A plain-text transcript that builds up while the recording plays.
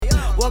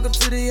Welcome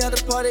to the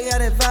other party, got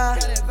that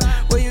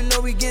vibe. Well, you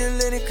know we getting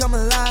lit and come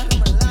alive.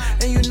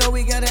 And you know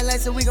we got that light,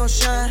 so we gon'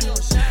 shine.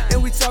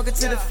 And we talking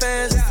to the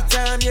fans, it's the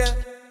time, yeah.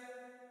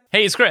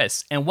 Hey, it's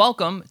Chris, and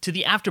welcome to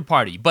the After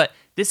Party. But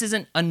this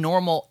isn't a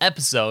normal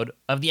episode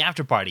of the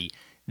After Party.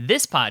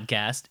 This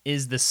podcast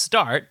is the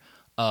start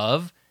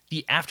of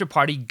the After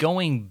Party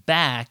going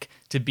back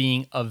to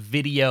being a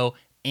video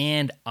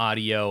and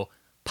audio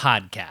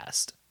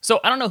podcast. So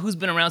I don't know who's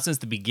been around since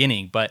the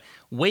beginning, but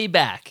way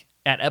back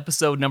at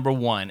episode number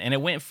 1, and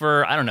it went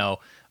for, I don't know,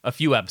 a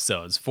few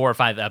episodes, 4 or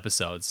 5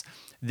 episodes.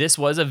 This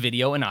was a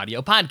video and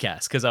audio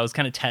podcast because I was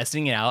kind of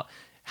testing out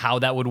how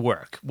that would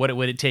work. What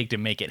would it take to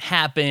make it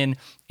happen,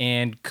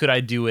 and could I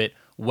do it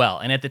well?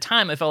 And at the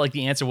time, I felt like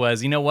the answer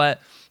was, you know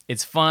what?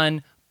 It's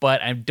fun,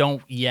 but I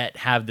don't yet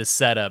have the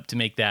setup to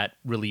make that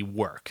really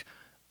work.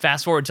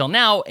 Fast forward till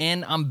now,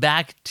 and I'm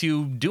back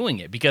to doing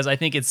it because I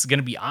think it's going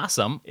to be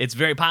awesome. It's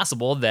very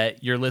possible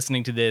that you're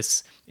listening to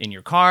this in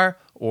your car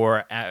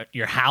or at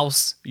your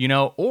house,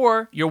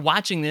 or you're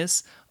watching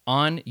this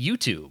on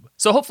YouTube.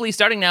 So hopefully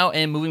starting now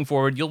and moving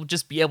forward, you'll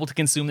just be able to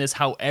consume this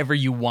however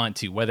you want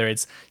to, whether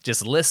it's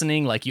just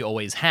listening like you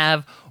always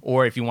have,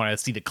 or if you want to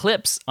see the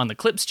clips on the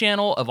Clips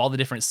channel of all the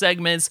different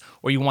segments,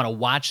 or you want to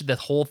watch the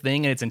whole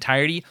thing in its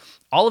entirety.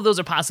 All of those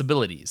are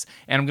possibilities,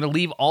 and I'm going to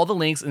leave all the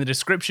links in the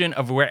description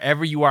of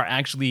wherever you are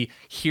actually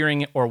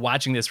hearing or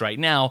watching this right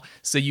now,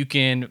 so you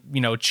can,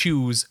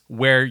 choose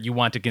where you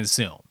want to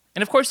consume.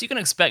 And of course, you can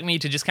expect me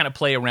to just kind of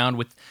play around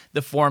with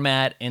the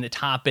format and the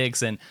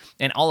topics and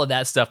all of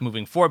that stuff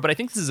moving forward, but I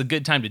think this is a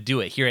good time to do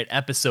it here at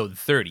episode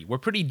 30. We're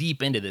pretty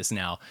deep into this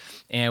now,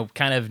 and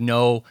kind of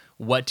know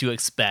what to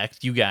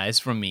expect, you guys,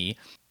 from me.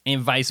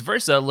 And vice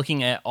versa,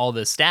 looking at all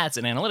the stats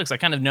and analytics, I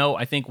kind of know,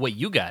 I think, what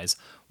you guys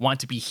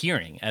want to be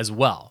hearing as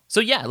well. So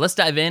yeah, let's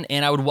dive in,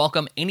 and I would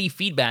welcome any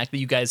feedback that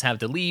you guys have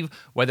to leave,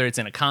 whether it's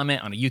in a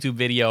comment on a YouTube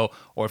video,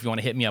 or if you want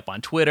to hit me up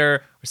on Twitter,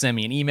 or send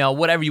me an email,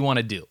 whatever you want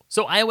to do.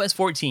 So iOS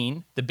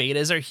 14, the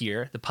betas are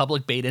here, the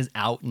public beta is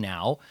out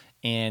now,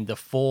 and the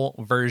full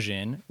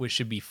version, which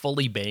should be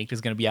fully baked,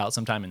 is going to be out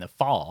sometime in the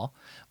fall.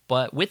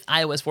 But with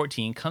iOS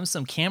 14 comes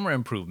some camera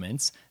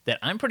improvements that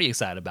I'm pretty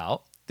excited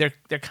about.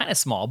 They're kind of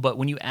small, but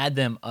when you add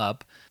them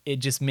up, it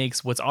just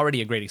makes what's already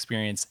a great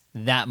experience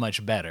that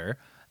much better.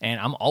 And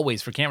I'm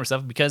always for camera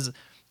stuff because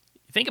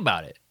think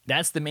about it.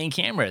 That's the main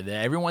camera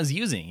that everyone's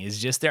using is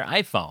just their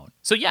iPhone.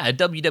 So yeah, at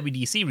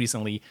WWDC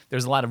recently,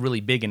 there's a lot of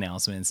really big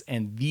announcements,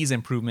 and these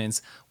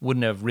improvements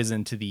wouldn't have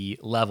risen to the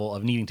level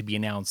of needing to be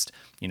announced,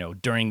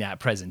 during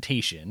that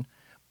presentation.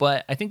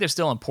 But I think they're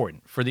still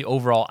important for the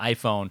overall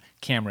iPhone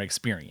camera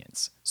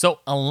experience.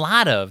 So a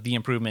lot of the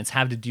improvements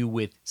have to do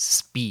with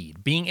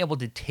speed, being able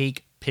to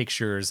take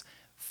pictures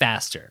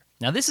faster.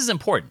 Now, this is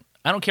important.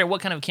 I don't care what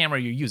kind of camera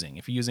you're using.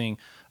 If you're using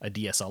a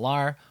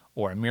DSLR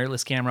or a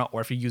mirrorless camera, or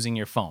if you're using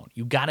your phone,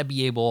 you gotta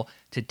be able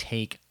to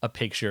take a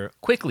picture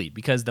quickly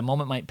because the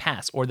moment might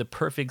pass, or the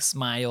perfect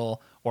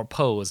smile or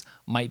pose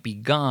might be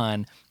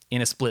gone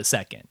in a split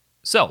second.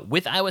 So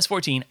with iOS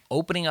 14,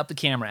 opening up the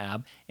camera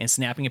app and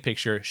snapping a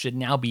picture should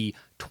now be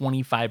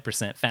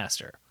 25%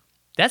 faster.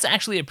 That's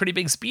actually a pretty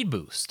big speed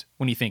boost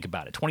when you think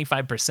about it,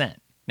 25%.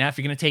 Now, if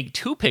you're going to take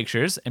 2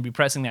 pictures and be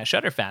pressing that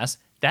shutter fast,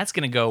 that's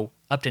going to go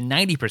up to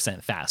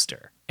 90%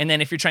 faster. And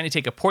then if you're trying to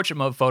take a portrait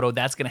mode photo,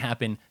 that's going to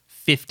happen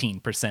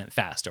 15%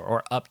 faster,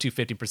 or up to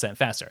 50%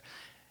 faster.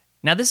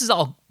 Now, this is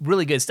all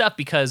really good stuff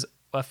because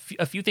a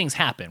few things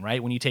happen,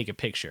 right, when you take a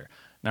picture.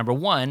 Number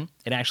 1,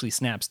 it actually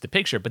snaps the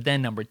picture, but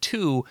then number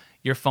 2,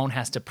 your phone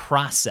has to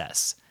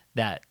process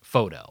that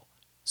photo.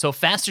 So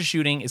faster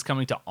shooting is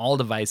coming to all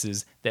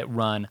devices that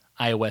run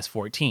iOS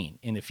 14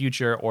 in the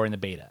future or in the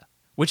beta,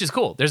 which is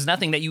cool. There's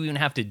nothing that you even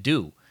have to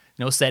do,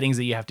 no settings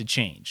that you have to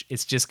change.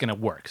 It's just going to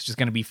work. It's just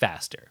going to be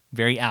faster,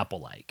 very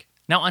Apple-like.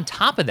 Now, on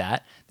top of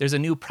that, there's a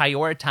new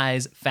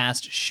prioritize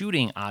fast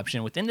shooting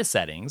option within the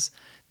settings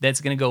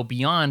that's going to go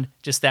beyond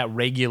just that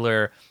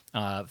regular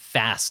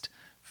fast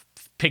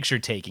picture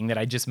taking that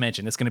I just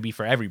mentioned. It's going to be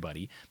for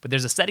everybody, but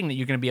there's a setting that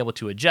you're going to be able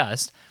to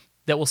adjust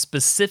that will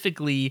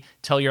specifically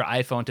tell your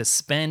iPhone to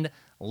spend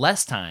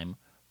less time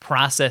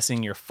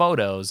processing your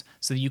photos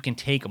so that you can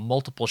take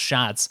multiple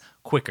shots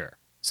quicker.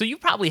 So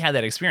you've probably had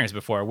that experience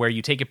before where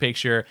you take a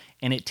picture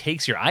and it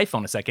takes your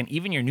iPhone a second,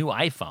 even your new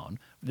iPhone.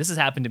 This has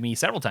happened to me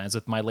several times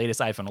with my latest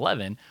iPhone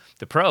 11,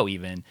 the Pro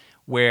even,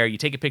 where you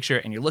take a picture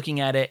and you're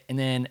looking at it and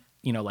then,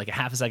 like a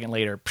half a second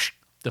later,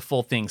 the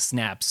full thing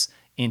snaps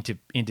into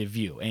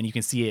view and you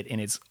can see it in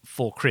its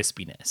full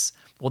crispiness.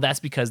 Well, that's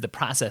because the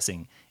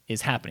processing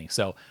is happening.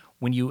 So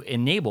when you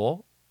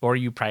enable or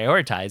you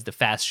prioritize the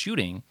fast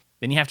shooting,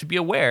 then you have to be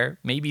aware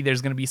maybe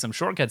there's going to be some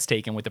shortcuts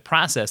taken with the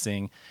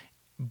processing,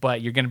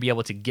 but you're going to be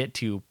able to get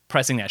to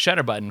pressing that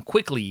shutter button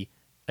quickly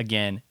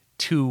again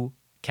to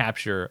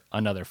capture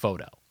another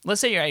photo.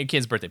 Let's say you're at your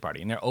kid's birthday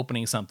party and they're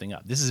opening something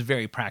up. This is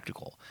very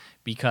practical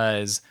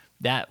because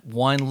that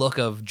one look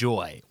of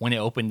joy when they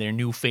open their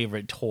new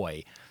favorite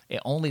toy, it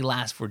only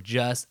lasts for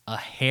just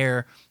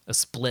a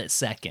split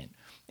second.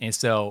 And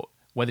so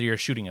whether you're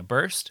shooting a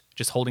burst,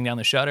 just holding down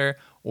the shutter,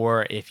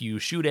 or if you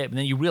shoot it and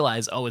then you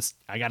realize, oh,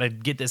 I got to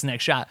get this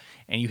next shot,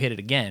 and you hit it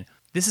again.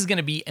 This is going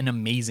to be an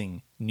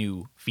amazing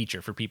new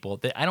feature for people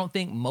that I don't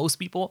think most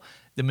people,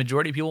 the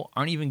majority of people,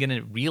 aren't even going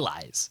to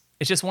realize.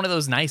 It's just one of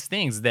those nice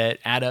things that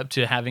add up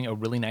to having a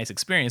really nice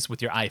experience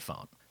with your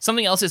iPhone.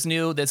 Something else that's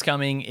new that's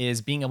coming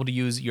is being able to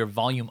use your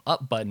volume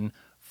up button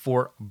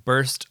for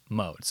burst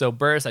mode. So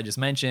burst, I just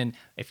mentioned,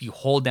 if you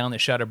hold down the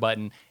shutter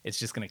button, it's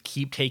just going to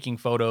keep taking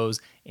photos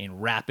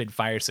in rapid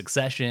fire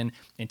succession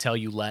until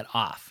you let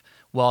off.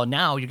 Well,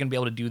 now you're going to be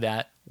able to do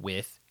that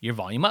with your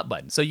volume up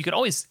button. So you could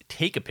always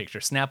take a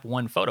picture, snap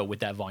one photo with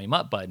that volume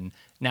up button.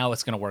 Now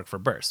it's going to work for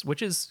burst,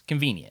 which is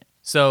convenient.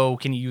 So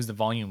can you use the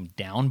volume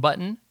down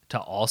button to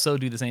also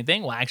do the same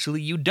thing? Well,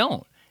 actually you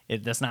don't.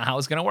 That's not how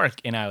it's going to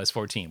work in iOS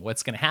 14.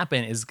 What's going to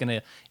happen is it's going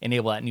to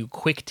enable that new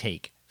quick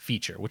take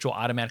feature, which will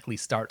automatically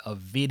start a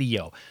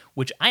video,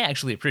 which I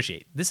actually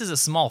appreciate. This is a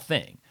small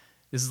thing.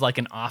 This is like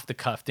an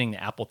off-the-cuff thing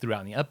that Apple threw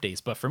out in the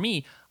updates. But for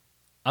me,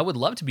 I would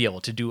love to be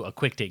able to do a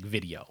quick take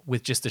video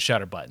with just the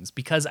shutter buttons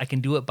because I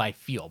can do it by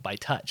feel, by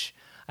touch.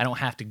 I don't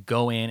have to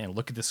go in and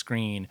look at the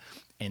screen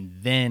and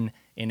then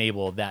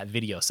enable that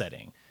video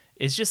setting.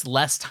 It's just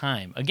less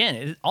time.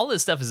 Again, all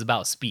this stuff is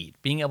about speed.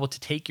 Being able to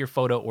take your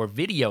photo or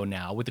video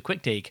now with the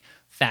quick take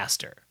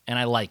faster, and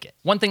I like it.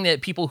 One thing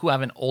that people who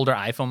have an older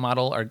iPhone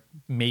model are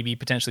maybe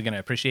potentially going to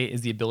appreciate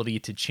is the ability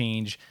to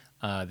change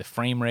the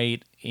frame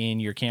rate in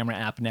your camera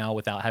app now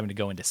without having to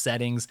go into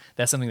settings.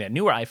 That's something that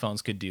newer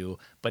iPhones could do,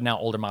 but now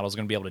older models are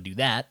going to be able to do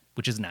that,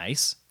 which is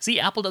nice. See,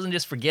 Apple doesn't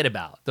just forget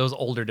about those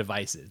older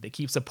devices. They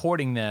keep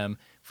supporting them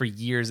for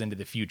years into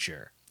the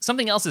future.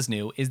 Something else that's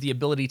new is the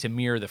ability to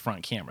mirror the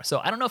front camera. So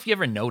I don't know if you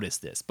ever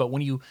noticed this, but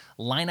when you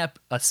line up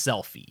a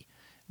selfie,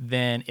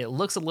 then it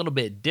looks a little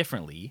bit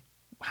differently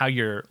how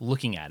you're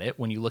looking at it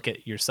when you look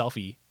at your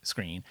selfie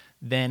screen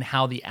than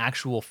how the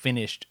actual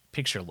finished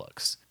picture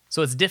looks.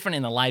 So it's different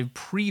in the live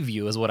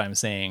preview is what I'm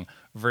saying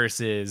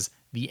versus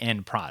the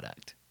end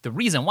product. The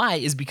reason why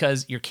is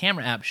because your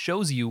camera app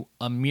shows you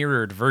a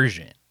mirrored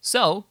version.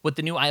 So what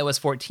the new iOS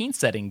 14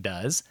 setting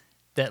does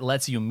that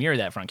lets you mirror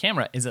that front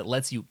camera is it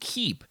lets you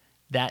keep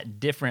that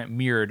different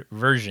mirrored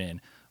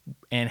version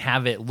and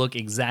have it look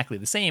exactly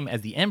the same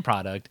as the end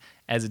product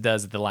as it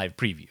does at the live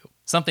preview.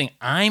 Something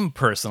I'm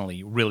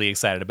personally really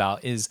excited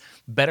about is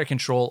better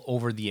control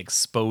over the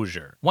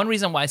exposure. One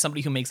reason why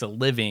somebody who makes a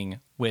living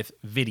with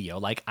video,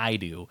 like I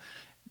do,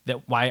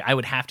 that why I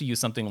would have to use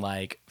something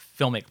like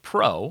Filmic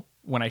Pro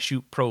when I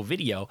shoot pro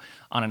video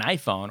on an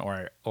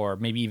iPhone or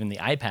maybe even the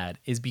iPad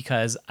is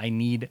because I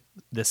need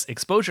this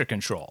exposure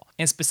control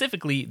and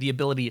specifically the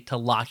ability to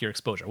lock your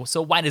exposure.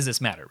 So why does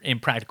this matter in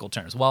practical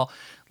terms? Well,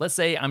 let's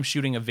say I'm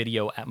shooting a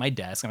video at my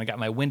desk and I got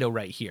my window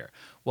right here.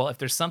 Well, if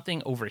there's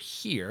something over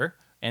here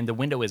and the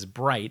window is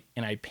bright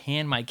and I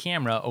pan my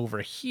camera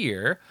over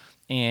here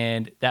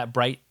and that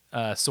bright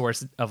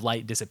source of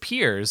light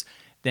disappears,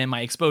 then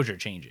my exposure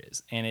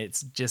changes and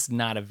it's just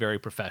not a very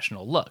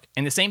professional look.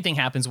 And the same thing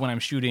happens when I'm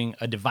shooting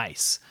a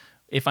device.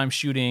 If I'm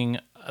shooting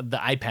the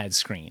iPad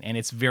screen and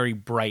it's very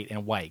bright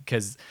and white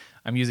because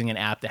I'm using an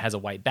app that has a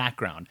white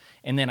background,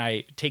 and then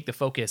I take the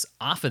focus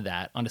off of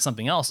that onto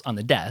something else on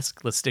the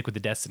desk, let's stick with the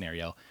desk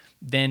scenario,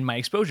 then my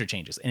exposure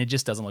changes and it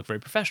just doesn't look very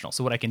professional.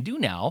 So what I can do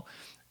now,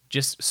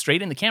 just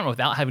straight in the camera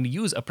without having to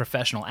use a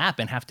professional app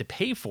and have to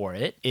pay for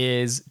it,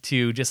 is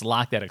to just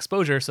lock that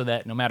exposure so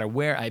that no matter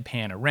where I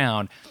pan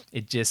around,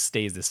 it just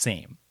stays the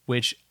same,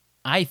 which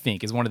I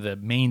think is one of the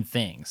main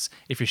things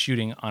if you're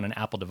shooting on an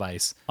Apple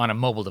device, on a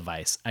mobile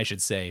device, I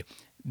should say,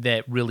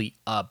 that really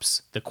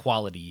ups the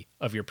quality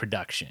of your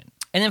production.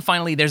 And then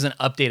finally, there's an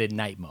updated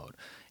night mode.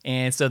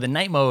 And so the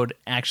night mode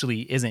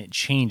actually isn't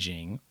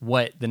changing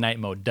what the night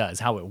mode does,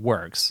 how it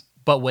works.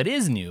 But what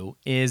is new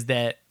is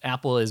that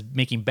Apple is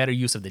making better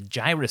use of the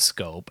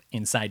gyroscope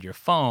inside your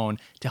phone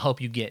to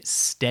help you get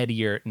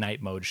steadier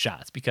night mode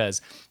shots. Because,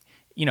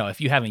 you know,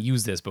 if you haven't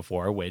used this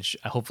before, which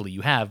hopefully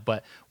you have,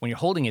 but when you're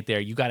holding it there,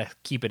 you got to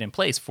keep it in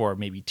place for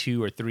maybe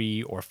 2 or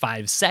 3 or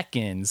 5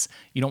 seconds.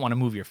 You don't want to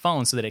move your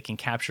phone so that it can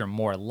capture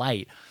more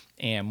light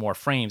and more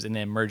frames and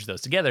then merge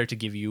those together to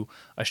give you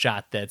a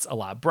shot that's a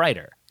lot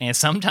brighter. And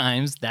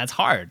sometimes that's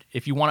hard.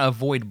 If you want to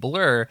avoid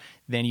blur,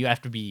 then you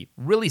have to be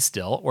really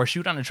still or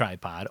shoot on a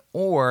tripod,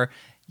 or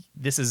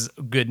this is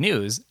good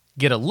news,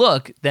 get a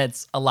look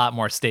that's a lot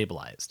more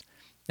stabilized.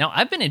 Now,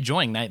 I've been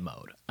enjoying night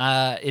mode.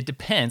 It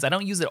depends. I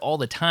don't use it all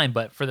the time,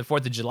 but for the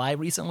 4th of July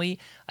recently,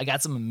 I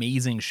got some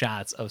amazing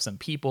shots of some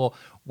people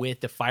with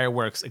the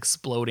fireworks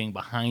exploding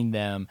behind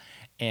them,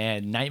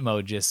 and night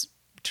mode just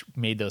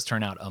made those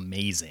turn out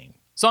amazing.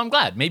 So I'm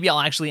glad. Maybe I'll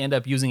actually end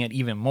up using it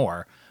even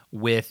more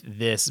with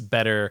this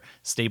better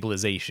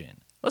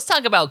stabilization. Let's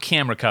talk about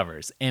camera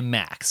covers and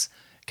Macs,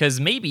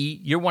 because maybe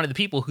you're one of the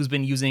people who's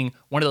been using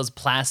one of those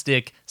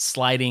plastic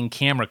sliding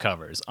camera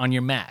covers on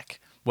your Mac.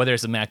 Whether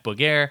it's a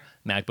MacBook Air,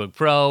 MacBook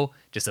Pro,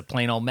 just a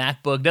plain old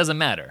MacBook, doesn't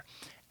matter.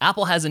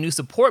 Apple has a new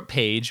support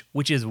page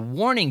which is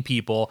warning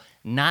people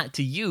not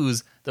to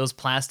use those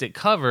plastic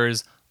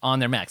covers on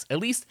their Macs, at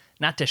least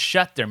not to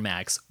shut their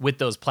Macs with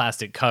those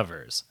plastic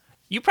covers.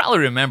 You probably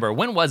remember,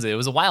 when was it? It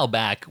was a while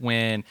back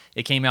when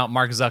it came out.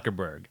 Mark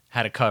Zuckerberg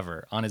had a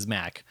cover on his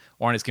Mac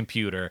or on his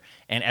computer,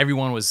 and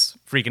everyone was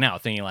freaking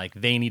out, thinking like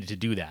they needed to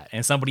do that.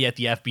 And somebody at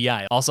the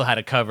FBI also had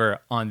a cover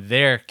on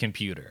their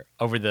computer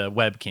over the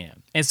webcam.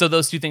 And so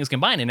those two things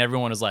combined, and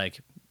everyone was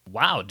like,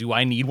 wow, do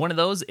I need one of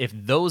those? If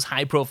those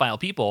high-profile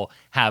people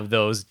have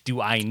those, do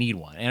I need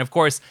one? And of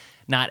course,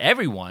 not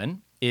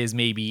everyone is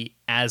maybe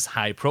as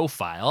high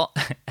profile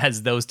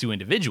as those two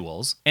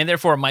individuals, and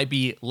therefore might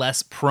be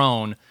less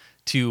prone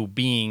to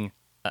being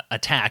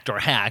attacked or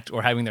hacked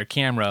or having their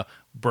camera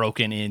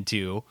broken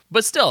into.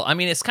 But still, I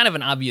mean, it's kind of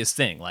an obvious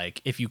thing.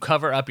 Like, if you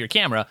cover up your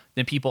camera,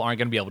 then people aren't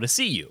going to be able to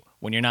see you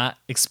when you're not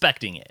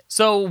expecting it.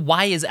 So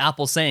why is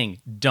Apple saying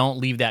don't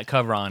leave that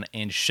cover on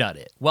and shut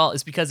it? Well,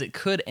 it's because it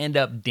could end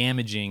up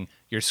damaging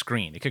your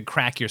screen. It could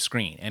crack your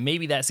screen. And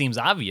maybe that seems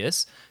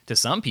obvious to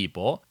some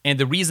people. And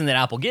the reason that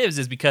Apple gives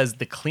is because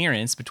the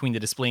clearance between the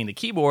display and the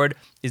keyboard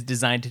is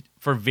designed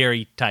for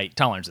very tight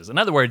tolerances. In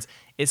other words,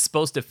 it's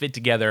supposed to fit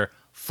together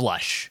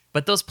flush.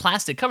 But those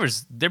plastic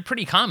covers, they're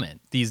pretty common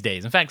these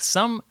days. In fact,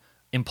 some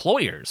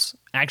employers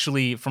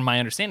actually, from my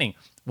understanding,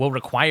 will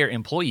require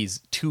employees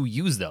to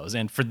use those.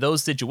 And for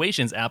those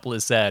situations, Apple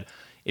has said,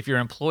 if your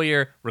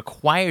employer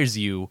requires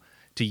you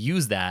to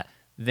use that,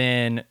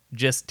 then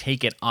just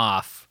take it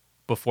off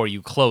before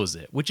you close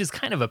it, which is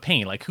kind of a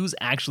pain. Like, who's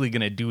actually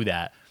going to do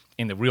that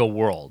in the real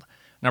world?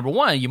 Number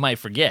one, you might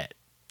forget.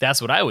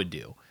 That's what I would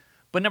do.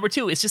 But number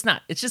two, it's just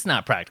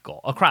not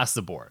practical across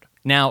the board.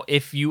 Now,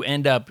 if you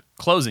end up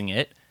closing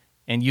it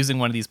and using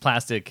one of these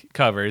plastic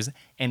covers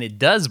and it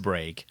does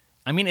break,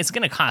 I mean, it's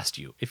going to cost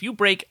you. If you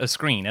break a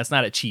screen, that's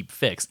not a cheap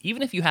fix.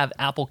 Even if you have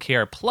Apple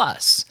Care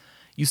Plus,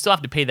 you still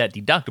have to pay that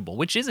deductible,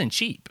 which isn't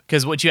cheap,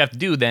 because what you have to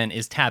do then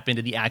is tap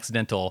into the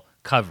accidental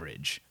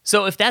coverage.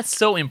 So if that's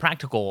so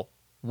impractical,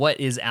 what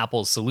is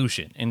Apple's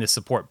solution in the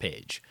support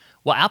page?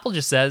 Well, Apple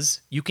just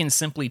says you can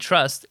simply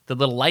trust the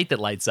little light that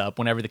lights up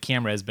whenever the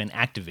camera has been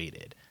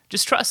activated.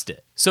 Just trust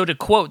it. So to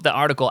quote the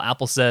article,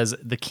 Apple says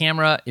the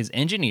camera is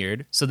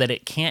engineered so that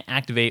it can't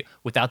activate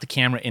without the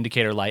camera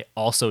indicator light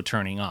also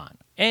turning on.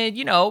 And,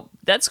 you know,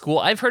 that's cool.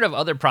 I've heard of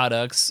other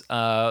products.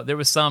 There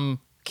was some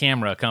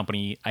camera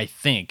company, I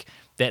think,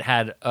 that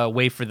had a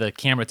way for the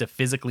camera to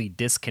physically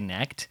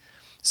disconnect,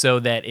 so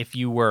that if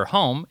you were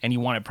home and you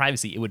wanted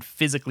privacy, it would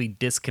physically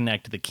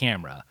disconnect the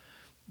camera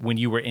when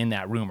you were in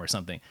that room or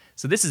something.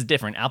 So this is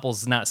different.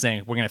 Apple's not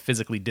saying we're going to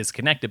physically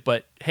disconnect it,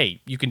 but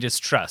hey, you can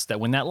just trust that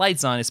when that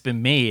light's on, it's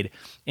been made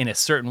in a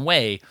certain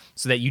way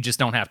so that you just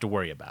don't have to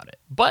worry about it.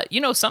 But,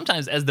 you know,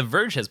 sometimes, as The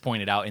Verge has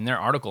pointed out in their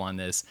article on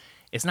this,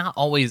 it's not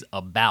always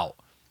about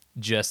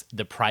just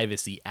the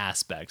privacy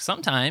aspect.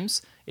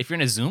 Sometimes, if you're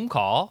in a Zoom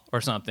call or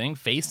something,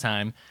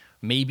 FaceTime,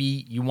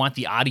 maybe you want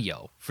the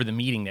audio for the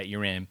meeting that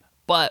you're in,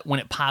 but when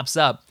it pops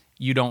up,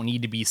 you don't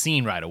need to be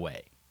seen right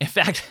away. In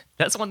fact,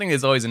 that's one thing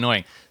that's always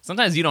annoying.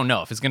 Sometimes you don't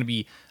know if it's going to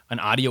be an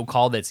audio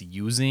call that's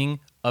using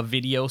a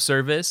video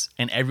service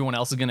and everyone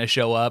else is going to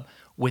show up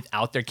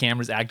without their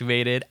cameras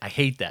activated. I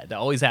hate that. That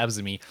always happens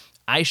to me.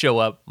 I show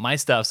up, my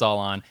stuff's all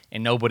on,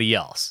 and nobody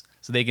else.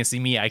 So they can see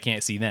me, I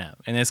can't see them.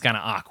 And it's kind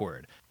of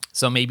awkward.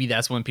 So maybe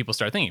that's when people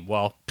start thinking,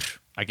 well,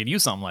 I could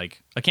use something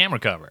like a camera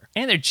cover.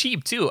 And they're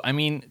cheap too. I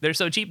mean, they're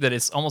so cheap that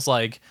it's almost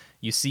like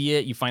you see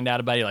it, you find out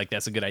about it, you're like,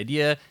 that's a good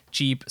idea,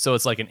 cheap, so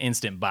it's like an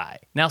instant buy.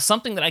 Now,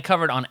 something that I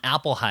covered on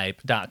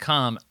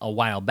applehype.com a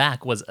while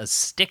back was a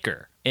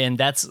sticker. And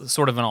that's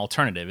sort of an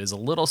alternative, is a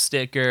little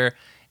sticker.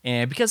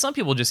 And because some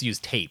people just use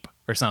tape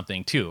or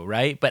something too,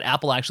 right? But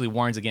Apple actually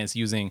warns against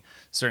using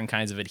certain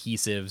kinds of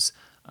adhesives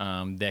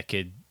that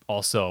could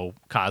also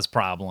cause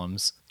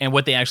problems. And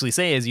what they actually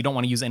say is you don't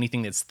want to use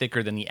anything that's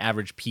thicker than the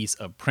average piece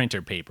of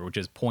printer paper, which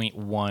is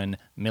 0.1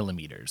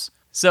 millimeters.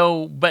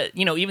 So, but,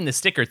 you know, even the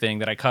sticker thing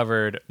that I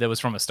covered that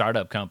was from a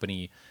startup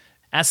company,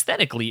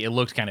 aesthetically, it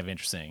looked kind of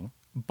interesting,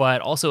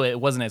 but also it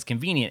wasn't as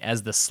convenient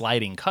as the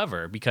sliding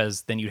cover,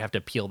 because then you'd have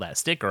to peel that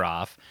sticker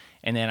off.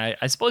 And then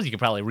I suppose you could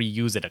probably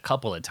reuse it a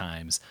couple of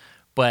times,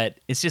 but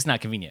it's just not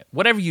convenient.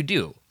 Whatever you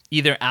do,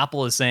 either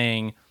Apple is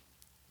saying,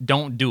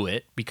 don't do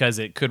it because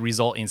it could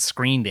result in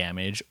screen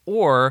damage,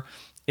 or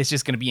it's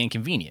just going to be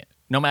inconvenient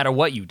no matter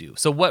what you do.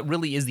 So what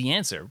really is the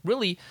answer?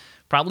 Really,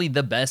 probably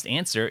the best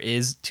answer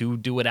is to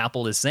do what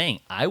Apple is saying,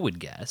 I would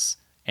guess.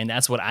 And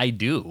that's what I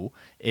do,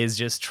 is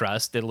just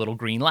trust the little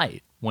green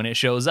light when it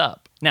shows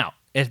up. Now,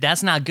 if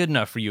that's not good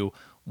enough for you,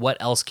 what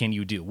else can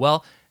you do?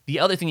 Well, the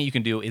other thing that you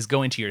can do is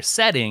go into your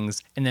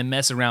settings and then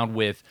mess around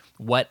with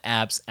what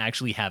apps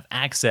actually have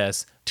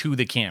access to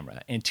the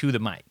camera and to the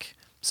mic,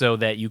 so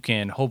that you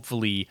can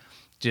hopefully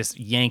just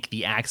yank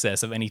the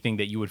access of anything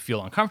that you would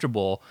feel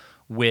uncomfortable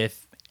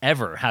with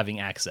ever having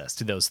access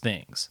to those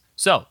things.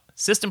 So,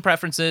 system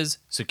preferences,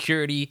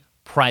 security,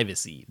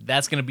 privacy.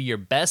 That's going to be your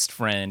best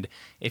friend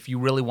if you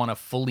really want to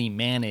fully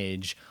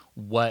manage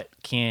what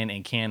can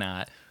and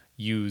cannot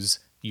use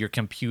your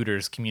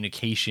computer's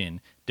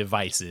communication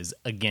devices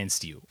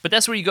against you. But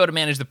that's where you go to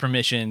manage the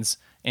permissions.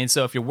 And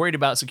so if you're worried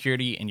about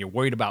security and you're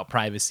worried about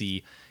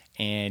privacy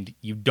and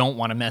you don't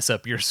want to mess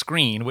up your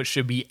screen, which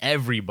should be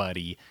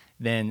everybody,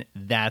 then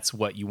that's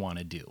what you want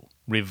to do.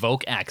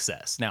 Revoke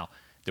access. Now,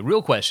 the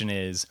real question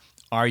is,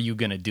 are you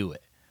going to do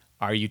it?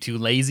 Are you too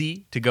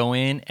lazy to go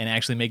in and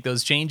actually make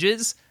those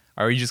changes?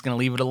 Are you just going to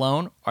leave it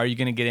alone? Or are you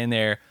going to get in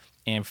there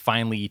and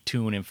finally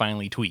tune and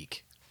finally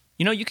tweak?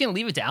 You can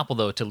leave it to Apple,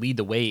 though, to lead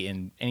the way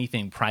in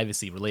anything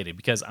privacy related,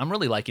 because I'm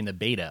really liking the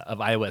beta of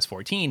iOS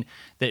 14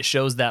 that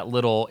shows that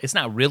little, it's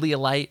not really a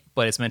light,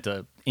 but it's meant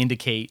to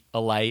indicate a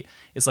light.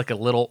 It's like a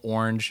little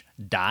orange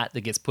dot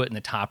that gets put in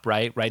the top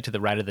right to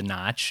the right of the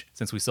notch,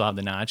 since we still have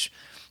the notch.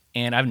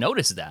 And I've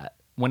noticed that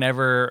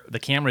whenever the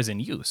camera's in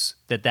use,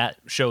 that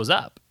shows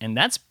up. And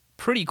that's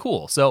pretty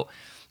cool. So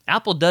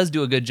Apple does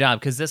do a good job,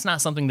 because that's not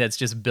something that's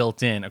just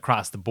built in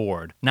across the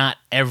board. Not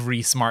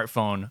every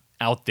smartphone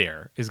out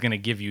there is going to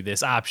give you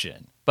this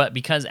option. But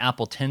because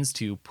Apple tends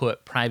to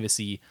put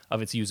privacy of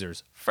its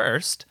users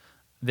first,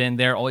 then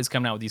they're always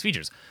coming out with these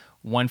features.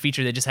 One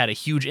feature that just had a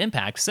huge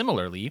impact,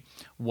 similarly,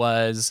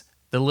 was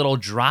the little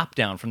drop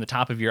down from the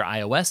top of your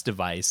iOS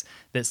device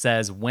that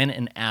says when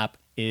an app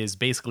is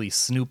basically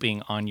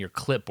snooping on your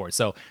clipboard.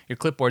 So your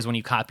clipboard is when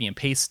you copy and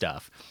paste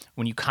stuff.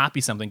 When you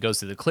copy something, it goes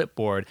to the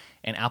clipboard,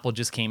 and Apple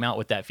just came out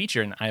with that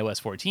feature in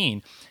iOS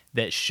 14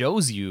 that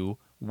shows you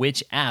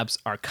which apps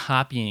are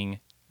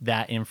copying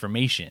that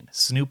information,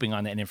 snooping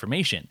on that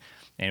information.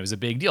 And it was a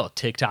big deal.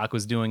 TikTok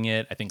was doing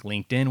it. I think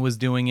LinkedIn was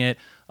doing it.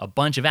 A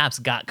bunch of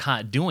apps got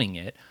caught doing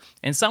it.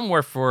 And some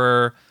were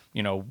for,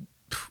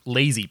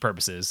 lazy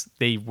purposes.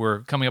 They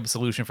were coming up with a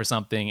solution for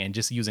something and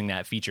just using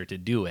that feature to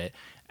do it.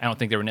 I don't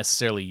think they were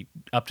necessarily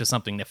up to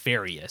something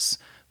nefarious.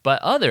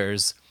 But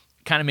others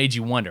kind of made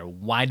you wonder,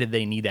 why did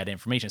they need that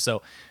information?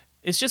 So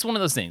it's just one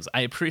of those things.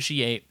 I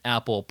appreciate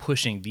Apple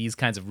pushing these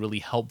kinds of really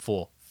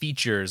helpful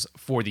features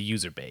for the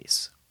user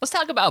base. Let's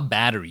talk about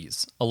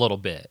batteries a little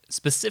bit,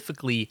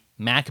 specifically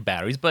Mac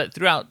batteries. But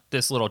throughout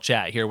this little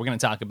chat here, we're going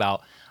to talk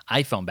about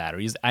iPhone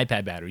batteries,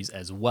 iPad batteries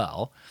as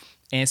well.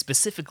 And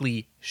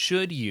specifically,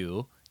 should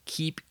you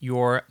keep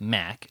your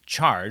Mac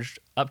charged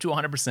up to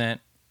 100%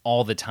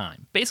 all the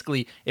time?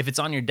 Basically, if it's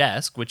on your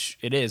desk, which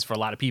it is for a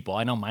lot of people,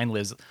 I know mine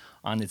lives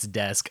on its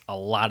desk a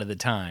lot of the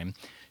time,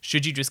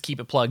 should you just keep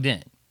it plugged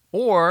in?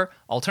 Or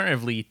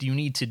alternatively, do you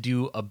need to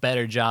do a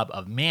better job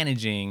of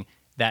managing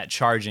that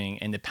charging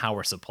and the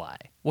power supply?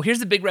 Well, here's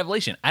the big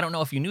revelation. I don't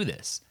know if you knew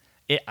this.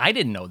 I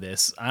didn't know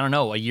this, I don't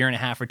know, a year and a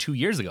half or 2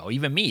 years ago.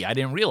 Even me, I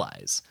didn't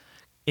realize.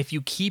 If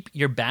you keep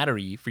your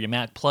battery for your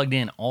Mac plugged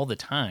in all the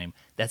time,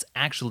 that's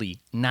actually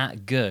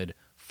not good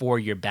for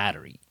your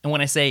battery. And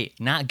when I say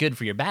not good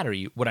for your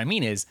battery, what I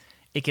mean is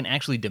it can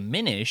actually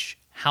diminish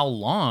how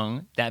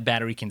long that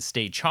battery can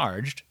stay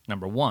charged,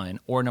 number one,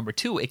 or number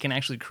two, it can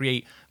actually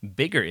create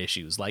bigger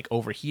issues like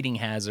overheating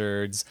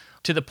hazards,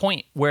 to the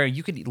point where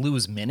you could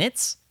lose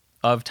minutes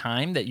of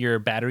time that your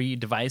battery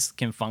device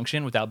can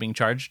function without being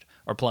charged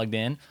or plugged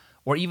in,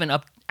 or even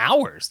up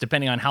hours,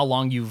 depending on how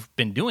long you've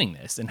been doing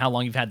this and how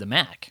long you've had the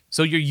Mac.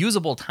 So your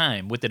usable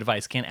time with the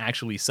device can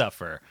actually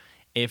suffer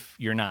if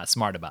you're not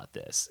smart about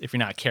this, if you're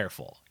not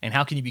careful. And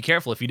how can you be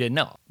careful if you didn't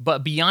know?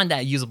 But beyond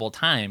that usable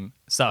time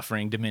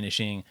suffering,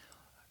 diminishing,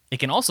 it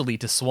can also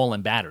lead to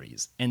swollen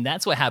batteries. And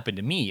that's what happened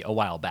to me a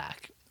while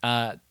back.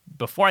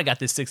 Before I got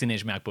this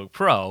 16-inch MacBook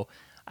Pro,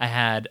 I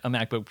had a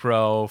MacBook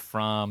Pro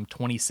from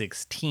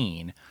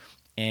 2016,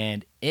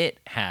 and it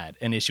had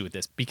an issue with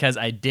this because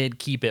I did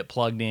keep it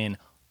plugged in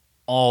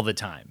all the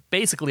time,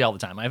 basically all the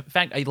time. In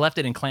fact, I left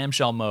it in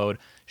clamshell mode,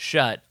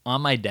 shut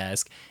on my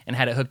desk, and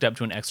had it hooked up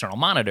to an external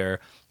monitor,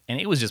 and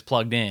it was just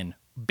plugged in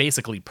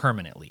basically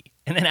permanently.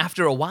 And then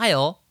after a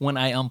while, when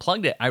I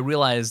unplugged it, I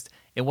realized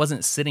it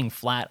wasn't sitting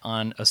flat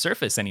on a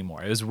surface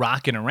anymore. It was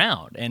rocking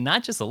around, and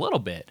not just a little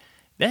bit.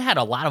 It had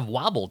a lot of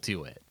wobble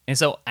to it. And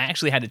so I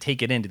actually had to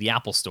take it into the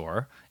Apple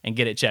Store and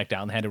get it checked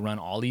out, and had to run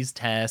all these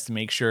tests to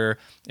make sure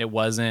it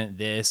wasn't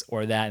this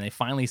or that. And they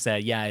finally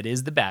said, yeah, it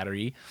is the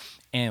battery.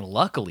 And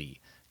luckily,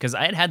 because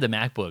I had had the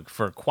MacBook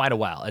for quite a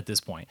while at this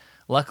point,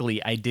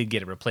 luckily I did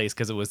get it replaced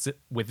because it was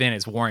within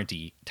its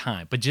warranty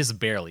time, but just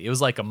barely. It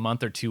was like a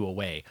month or two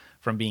away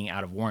from being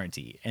out of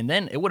warranty. And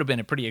then it would have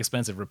been a pretty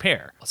expensive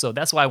repair. So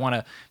that's why I want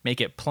to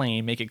make it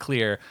plain, make it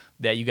clear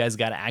that you guys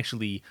got to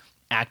actually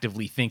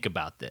actively think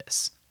about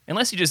this,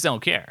 unless you just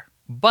don't care.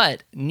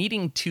 But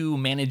needing to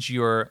manage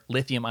your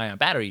lithium-ion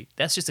battery,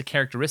 that's just a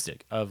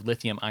characteristic of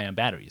lithium-ion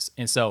batteries.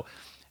 And so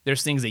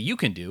there's things that you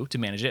can do to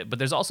manage it, but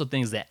there's also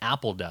things that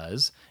Apple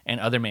does and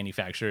other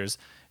manufacturers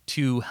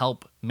to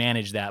help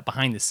manage that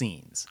behind the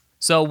scenes.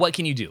 So what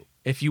can you do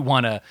if you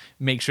want to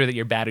make sure that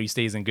your battery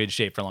stays in good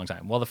shape for a long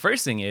time? Well, the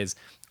first thing is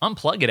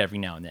unplug it every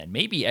now and then,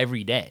 maybe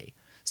every day.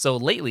 So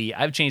lately,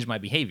 I've changed my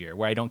behavior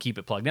where I don't keep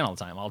it plugged in all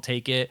the time. I'll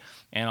take it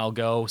and I'll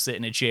go sit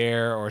in a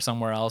chair or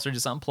somewhere else, or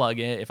just unplug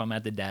it if I'm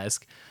at the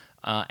desk,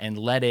 and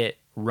let it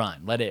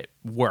run, let it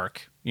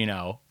work,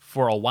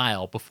 for a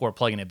while before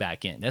plugging it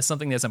back in. That's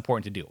something that's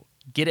important to do.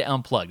 Get it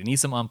unplugged. It needs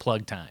some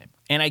unplugged time.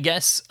 And I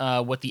guess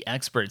what the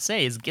experts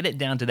say is get it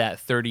down to that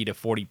 30 to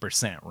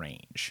 40%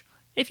 range,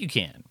 if you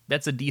can.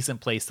 That's a decent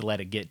place to let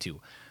it get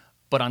to.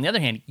 But on the other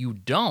hand, you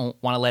don't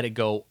want to let it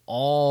go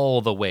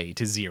all the way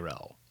to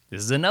zero.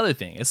 This is another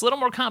thing. It's a little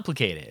more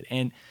complicated.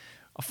 And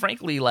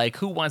frankly, like,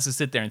 who wants to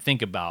sit there and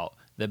think about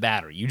the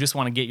battery? You just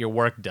want to get your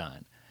work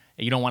done.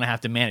 You don't want to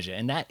have to manage it.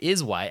 And that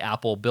is why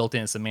Apple built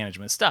in some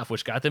management stuff,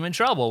 which got them in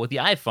trouble with the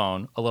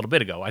iPhone a little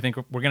bit ago. I think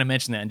we're going to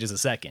mention that in just a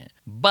second.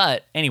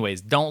 But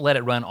anyways, don't let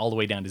it run all the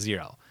way down to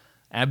zero.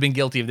 I've been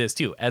guilty of this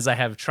too. As I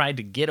have tried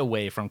to get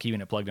away from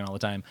keeping it plugged in all the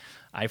time,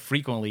 I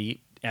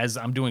frequently, as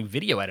I'm doing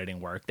video editing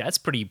work, that's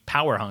pretty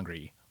power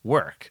hungry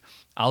work.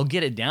 I'll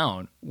get it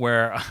down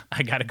where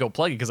I got to go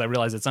plug it because I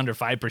realize it's under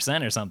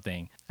 5% or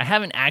something. I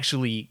haven't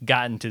actually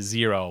gotten to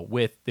zero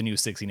with the new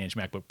 16-inch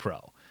MacBook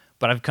Pro,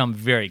 but I've come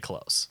very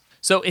close.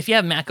 So if you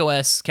have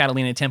macOS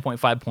Catalina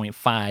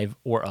 10.5.5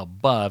 or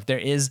above, there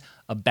is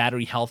a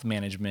battery health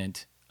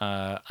management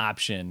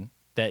option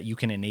that you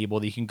can enable,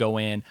 that you can go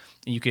in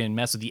and you can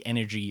mess with the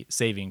energy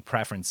saving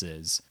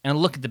preferences and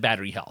look at the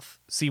battery health,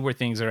 see where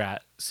things are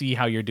at, see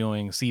how you're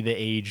doing, see the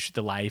age,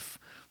 the life,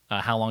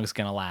 how long it's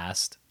going to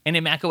last. And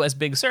in macOS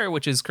Big Sur,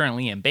 which is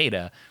currently in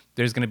beta,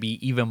 there's going to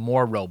be even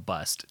more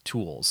robust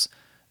tools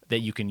that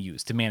you can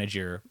use to manage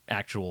your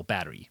actual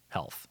battery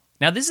health.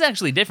 Now, this is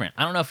actually different.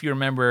 I don't know if you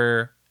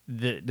remember,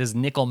 does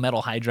nickel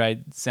metal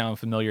hydride sound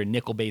familiar?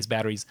 Nickel-based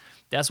batteries,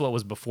 that's what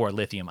was before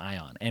lithium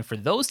ion. And for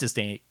those to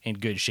stay in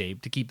good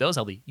shape, to keep those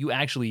healthy, you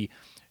actually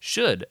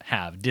should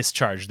have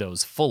discharged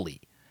those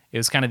fully. It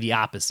was kind of the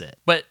opposite.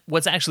 But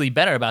what's actually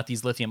better about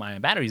these lithium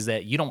ion batteries is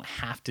that you don't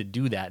have to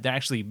do that. They're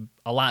actually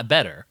a lot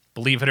better,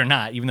 believe it or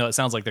not, even though it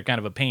sounds like they're kind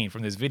of a pain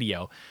from this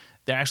video.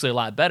 They're actually a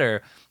lot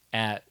better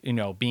at,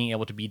 being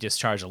able to be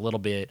discharged a little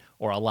bit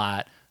or a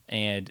lot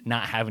and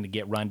not having to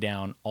get run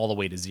down all the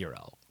way to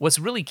zero. What's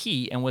really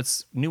key, and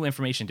what's new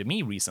information to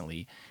me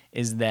recently,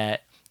 is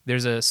that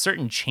there's a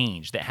certain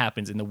change that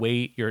happens in the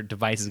way your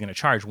device is going to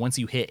charge once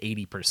you hit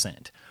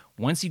 80%.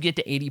 Once you get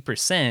to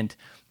 80%,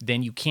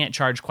 then you can't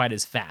charge quite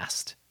as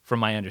fast, from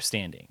my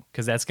understanding,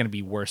 because that's going to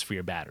be worse for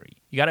your battery.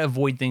 You got to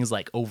avoid things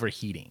like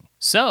overheating.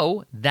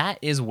 So that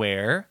is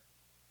where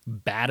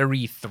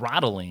battery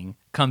throttling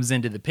comes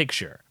into the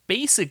picture.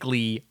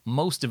 Basically,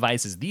 most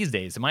devices these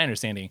days, in my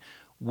understanding,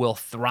 will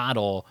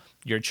throttle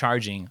your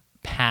charging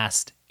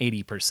past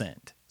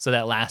 80%. So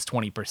that last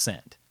 20%.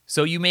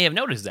 So you may have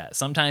noticed that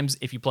sometimes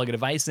if you plug a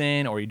device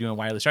in or you're doing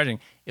wireless charging,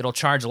 it'll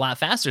charge a lot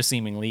faster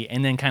seemingly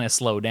and then kind of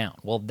slow down.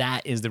 Well,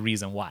 that is the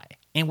reason why.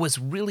 And what's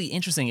really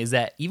interesting is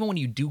that even when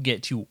you do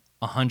get to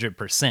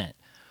 100%,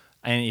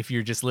 and if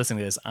you're just listening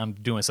to this, I'm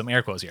doing some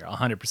air quotes here,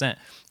 100%,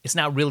 it's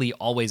not really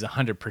always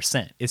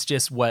 100%. It's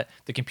just what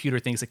the computer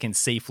thinks it can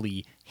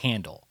safely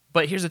handle.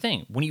 But here's the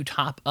thing, when you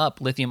top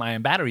up lithium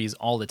ion batteries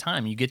all the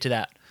time, you get to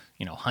that,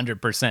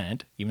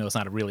 100%, even though it's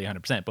not really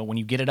 100%, but when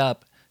you get it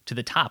up to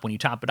the top, when you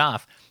top it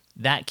off,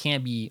 that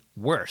can be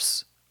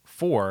worse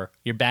for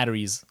your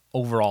battery's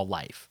overall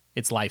life,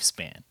 its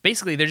lifespan.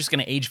 Basically, they're just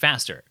going to age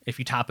faster if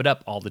you top it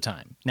up all the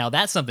time. Now,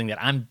 that's something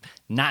that I'm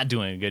not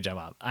doing a good job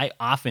of. I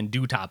often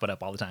do top it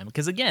up all the time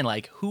because, again,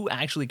 who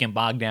actually can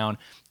bog down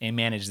and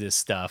manage this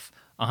stuff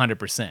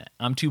 100%?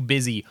 I'm too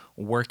busy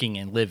working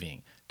and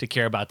living to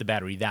care about the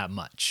battery that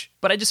much.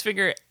 But I just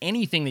figure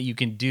anything that you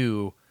can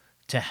do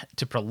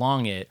to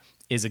prolong it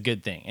is a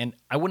good thing. And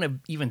I wouldn't have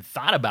even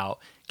thought about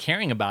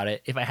caring about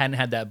it if I hadn't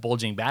had that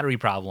bulging battery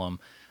problem,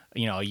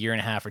 a year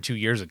and a half or 2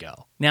 years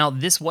ago. Now,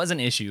 this was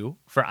an issue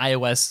for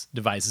iOS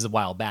devices a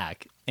while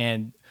back,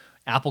 and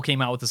Apple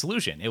came out with a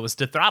solution. It was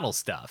to throttle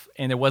stuff,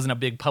 and there wasn't a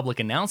big public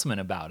announcement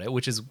about it,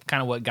 which is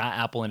kind of what got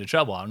Apple into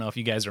trouble. I don't know if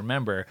you guys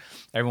remember.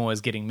 Everyone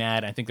was getting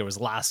mad. I think there was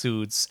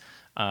lawsuits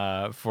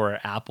for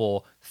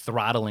Apple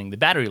throttling the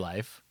battery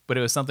life, but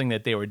it was something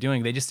that they were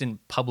doing. They just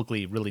didn't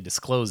publicly really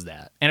disclose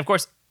that. And of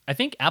course, I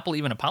think Apple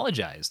even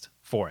apologized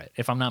for it,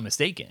 if I'm not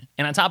mistaken.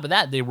 And on top of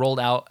that, they rolled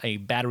out a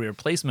battery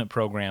replacement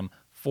program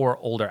for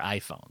older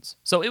iPhones.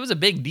 So it was a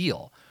big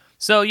deal.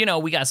 So,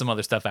 we got some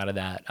other stuff out of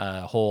that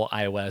whole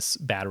iOS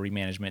battery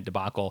management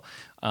debacle.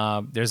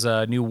 There's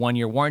a new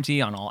 1-year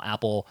warranty on all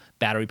Apple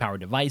battery-powered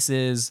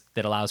devices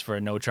that allows for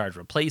a no-charge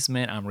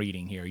replacement. I'm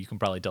reading here. You can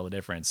probably tell the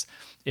difference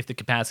if the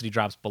capacity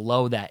drops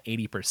below that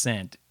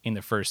 80% in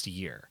the first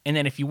year. And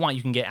then if you want,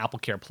 you can get Apple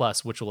Care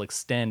Plus, which will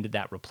extend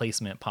that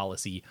replacement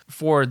policy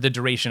for the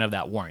duration of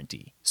that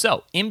warranty.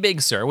 So in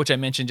Big Sur, which I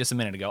mentioned just a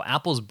minute ago,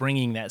 Apple's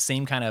bringing that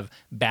same kind of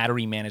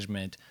battery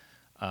management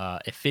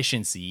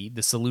efficiency,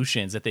 the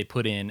solutions that they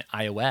put in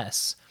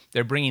iOS,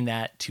 they're bringing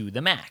that to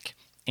the Mac.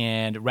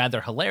 And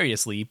rather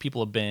hilariously,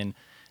 people have been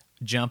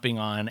jumping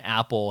on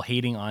Apple,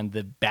 hating on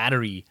the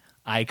battery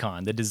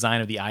icon, the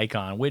design of the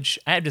icon, which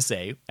I have to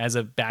say, as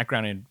a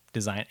background in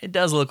design, it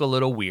does look a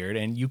little weird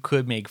and you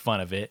could make fun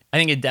of it. I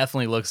think it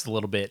definitely looks a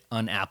little bit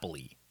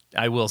un-Apple-y.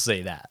 I will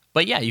say that.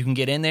 But yeah, you can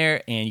get in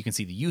there and you can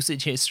see the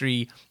usage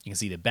history, you can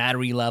see the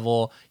battery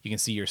level, you can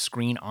see your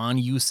screen on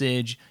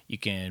usage, you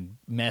can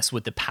mess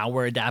with the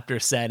power adapter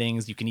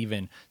settings, you can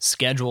even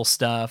schedule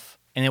stuff,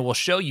 and it will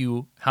show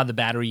you how the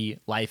battery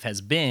life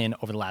has been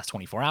over the last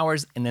 24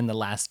 hours and then the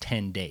last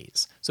 10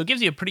 days. So it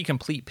gives you a pretty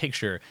complete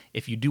picture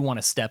if you do want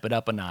to step it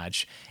up a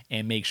notch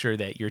and make sure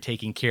that you're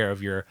taking care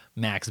of your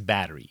Mac's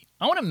battery.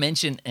 I want to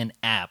mention an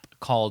app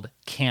called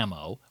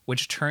Camo,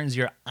 which turns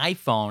your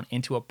iPhone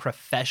into a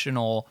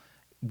professional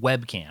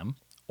webcam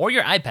or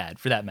your iPad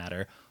for that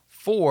matter,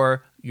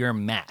 for your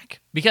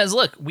Mac. Because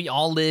look, we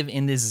all live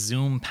in this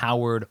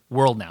Zoom-powered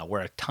world now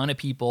where a ton of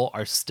people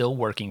are still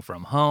working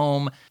from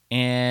home.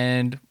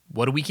 And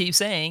what do we keep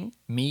saying?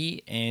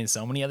 Me and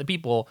so many other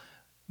people,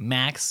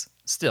 Macs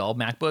still,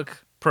 MacBook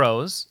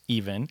Pros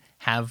even,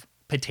 have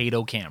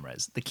potato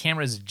cameras. The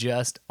cameras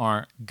just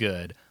aren't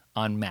good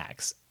on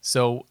Macs.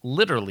 So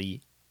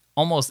literally,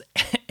 almost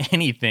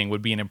anything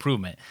would be an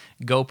improvement.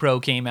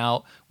 GoPro came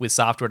out with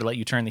software to let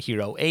you turn the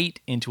Hero 8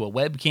 into a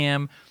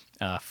webcam.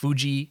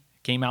 Fuji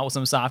came out with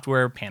some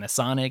software,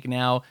 Panasonic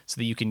now, so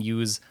that you can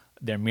use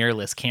their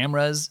mirrorless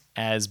cameras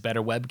as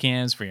better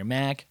webcams for your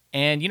Mac.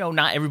 And,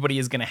 not everybody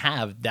is going to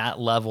have that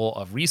level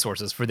of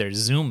resources for their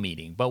Zoom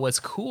meeting. But what's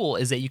cool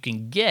is that you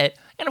can get,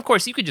 and of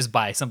course, you could just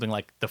buy something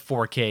like the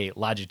 4K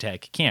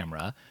Logitech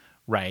camera,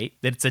 right?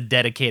 That's a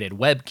dedicated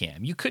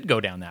webcam. You could go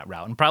down that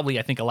route, and probably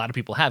I think a lot of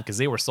people have because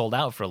they were sold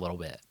out for a little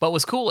bit. But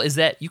what's cool is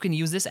that you can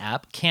use this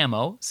app,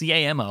 Camo,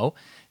 C-A-M-O,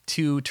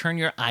 to turn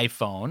your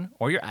iPhone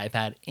or your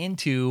iPad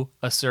into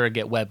a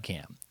surrogate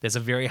webcam. That's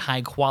a very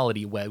high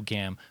quality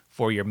webcam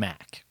for your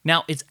Mac.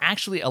 Now, it's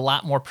actually a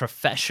lot more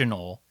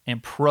professional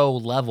and pro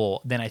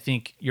level than I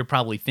think you're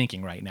probably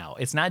thinking right now.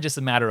 It's not just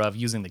a matter of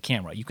using the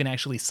camera. You can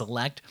actually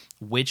select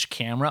which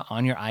camera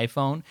on your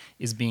iPhone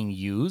is being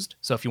used.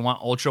 So if you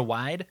want ultra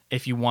wide,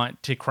 if you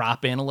want to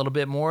crop in a little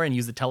bit more and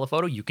use the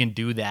telephoto, you can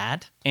do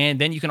that. And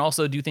then you can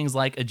also do things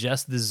like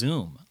adjust the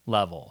zoom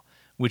level,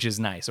 which is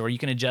nice. Or you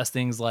can adjust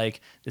things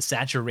like the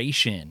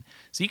saturation.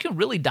 So you can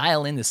really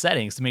dial in the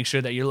settings to make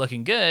sure that you're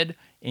looking good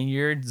in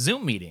your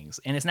Zoom meetings.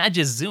 And it's not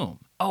just Zoom.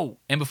 Oh,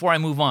 and before I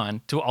move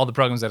on to all the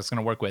programs that it's going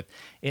to work with,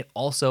 it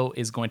also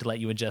is going to let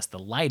you adjust the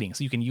lighting.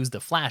 So you can use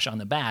the flash on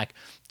the back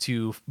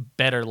to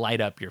better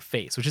light up your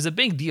face, which is a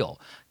big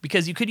deal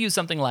because you could use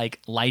something like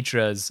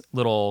Lytra's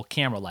little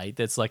camera light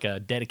that's like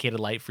a dedicated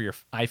light for your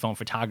iPhone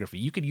photography.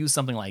 You could use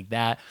something like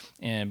that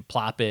and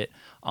plop it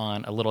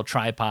on a little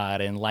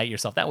tripod and light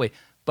yourself that way.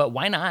 But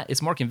why not?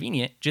 It's more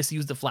convenient. Just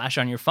use the flash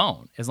on your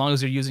phone. As long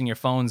as you're using your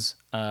phone's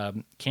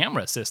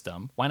camera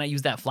system, why not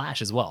use that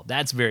flash as well?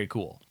 That's very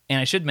cool.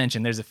 And I should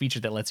mention there's a feature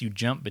that lets you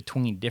jump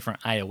between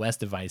different iOS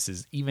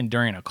devices even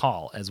during a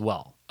call as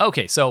well.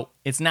 Okay, so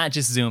it's not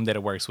just Zoom that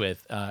it works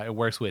with. It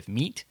works with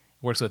Meet.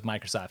 It works with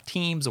Microsoft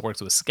Teams, it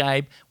works with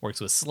Skype, works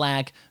with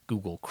Slack,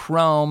 Google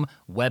Chrome,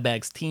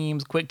 WebEx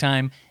Teams,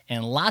 QuickTime,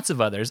 and lots of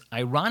others.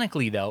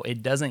 Ironically, though,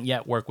 it doesn't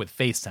yet work with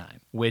FaceTime,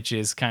 which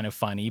is kind of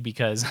funny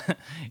because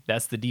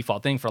that's the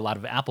default thing for a lot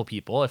of Apple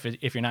people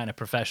if you're not in a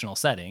professional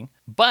setting.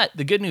 But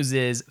the good news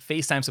is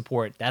FaceTime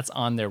support, that's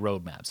on their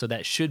roadmap, so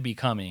that should be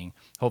coming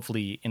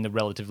hopefully in the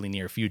relatively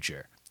near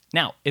future.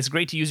 Now, it's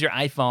great to use your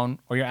iPhone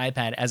or your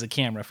iPad as a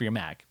camera for your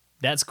Mac.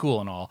 That's cool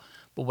and all.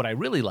 But what I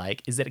really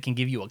like is that it can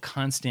give you a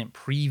constant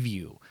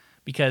preview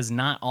because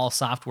not all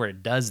software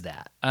does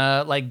that.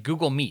 Like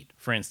Google Meet,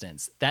 for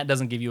instance, that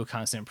doesn't give you a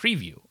constant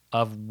preview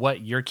of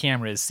what your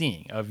camera is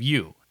seeing of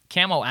you.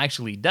 Camo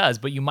actually does,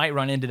 but you might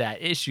run into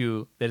that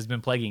issue that has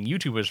been plaguing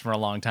YouTubers for a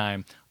long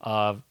time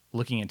of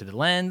looking into the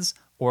lens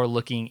or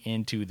looking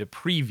into the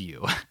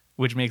preview,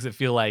 which makes it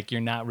feel like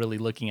you're not really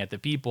looking at the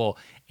people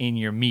in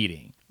your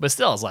meeting. But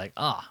still, it's like,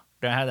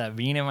 do I have that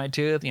vein in my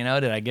tooth? Did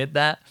I get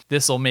that?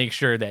 This will make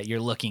sure that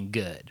you're looking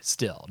good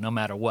still, no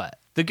matter what.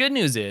 The good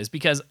news is,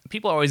 because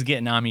people are always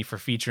getting on me for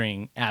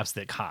featuring apps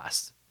that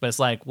cost. But it's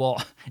like,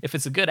 well, if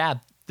it's a good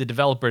app, the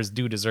developers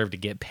do deserve to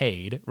get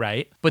paid,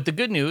 right? But the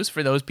good news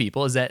for those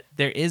people is that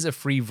there is a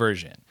free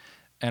version.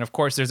 And of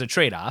course, there's a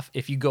trade-off.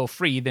 If you go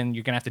free, then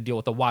you're going to have to deal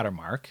with the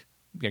watermark.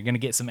 You're going to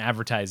get some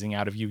advertising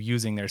out of you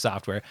using their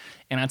software.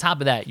 And on top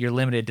of that, you're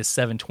limited to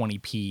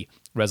 720p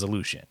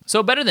resolution.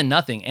 So better than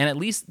nothing. And at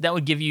least that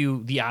would give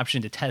you the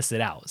option to test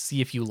it out,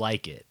 see if you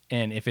like it,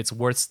 and if it's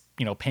worth,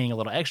 paying a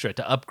little extra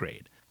to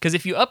upgrade. Because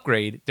if you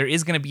upgrade, there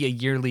is going to be a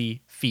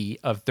yearly fee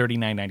of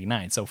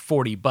 $39.99, so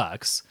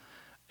 $40.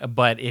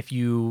 But if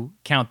you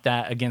count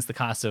that against the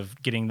cost of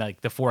getting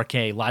like the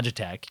 4K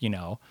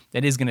Logitech,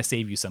 that is going to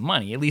save you some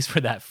money, at least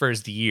for that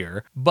first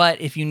year. But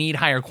if you need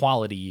higher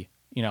quality,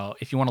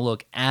 if you want to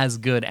look as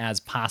good as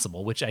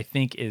possible, which I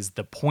think is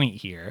the point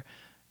here,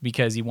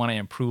 because you want to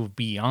improve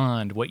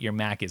beyond what your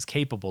Mac is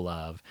capable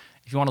of.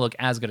 If you want to look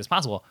as good as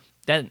possible,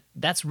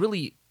 that's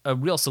really a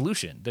real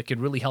solution that could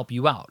really help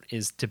you out,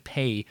 is to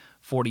pay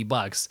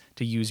 $40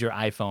 to use your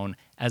iPhone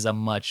as a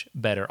much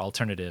better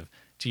alternative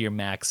to your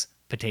Mac's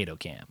potato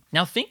cam.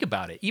 Now think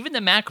about it. Even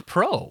the Mac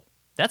Pro,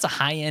 that's a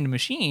high-end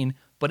machine,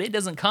 but it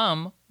doesn't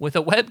come with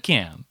a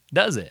webcam,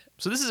 does it?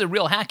 So this is a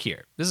real hack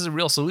here. This is a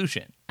real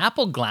solution.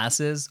 Apple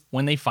Glasses,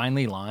 when they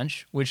finally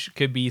launch, which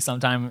could be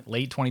sometime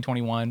late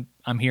 2021,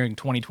 I'm hearing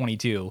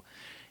 2022,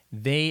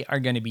 they are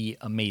going to be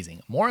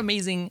amazing. More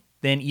amazing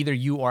than either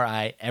you or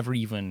I ever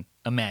even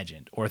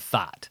imagined or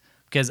thought.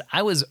 Because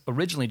I was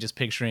originally just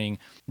picturing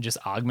just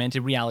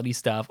augmented reality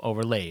stuff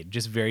overlaid,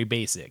 just very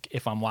basic.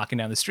 If I'm walking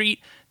down the street,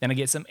 then I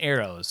get some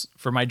arrows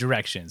for my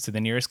directions to the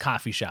nearest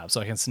coffee shop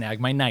so I can snag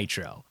my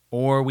nitro.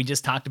 Or we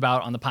just talked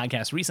about on the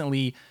podcast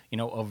recently,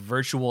 a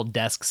virtual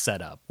desk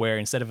setup where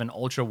instead of an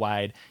ultra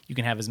wide, you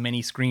can have as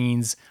many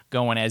screens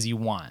going as you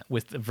want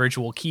with the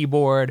virtual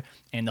keyboard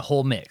and the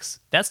whole mix.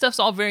 That stuff's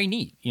all very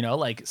neat,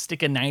 like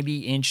stick a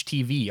 90-inch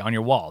TV on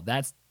your wall.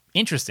 That's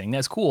interesting.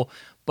 That's cool.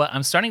 But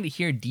I'm starting to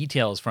hear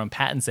details from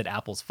patents that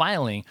Apple's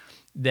filing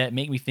that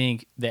make me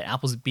think that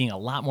Apple's being a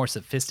lot more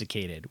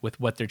sophisticated with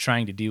what they're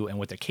trying to do and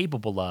what they're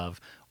capable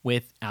of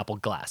with Apple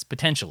Glass,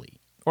 potentially.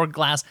 Or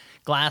glass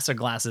or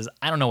glasses.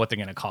 I don't know what they're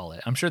going to call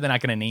it. I'm sure they're not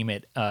going to name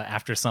it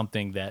after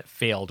something that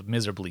failed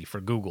miserably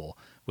for Google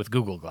with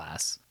Google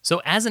Glass.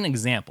 So as an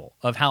example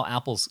of how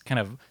Apple's kind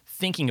of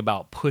thinking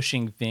about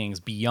pushing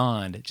things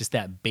beyond just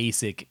that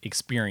basic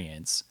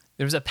experience,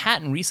 there was a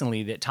patent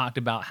recently that talked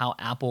about how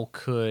Apple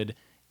could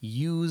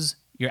use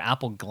your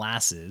Apple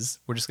glasses,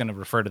 we're just going to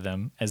refer to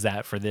them as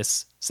that for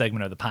this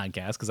segment of the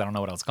podcast because I don't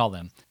know what else to call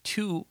them,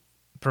 to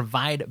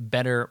provide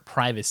better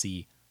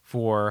privacy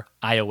for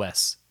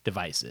iOS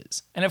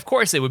devices. And of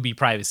course it would be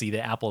privacy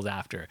that Apple's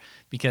after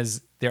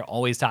because they're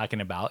always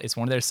talking about, it's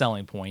one of their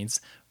selling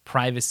points,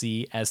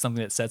 privacy as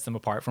something that sets them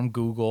apart from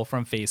Google,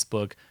 from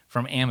Facebook,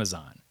 from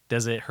Amazon.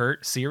 Does it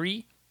hurt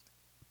Siri?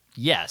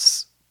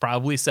 Yes,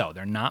 probably so.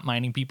 They're not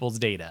mining people's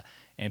data.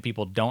 And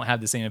people don't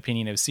have the same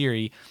opinion of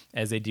Siri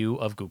as they do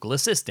of Google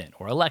Assistant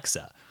or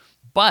Alexa.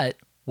 But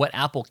what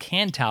Apple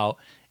can tout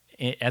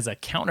as a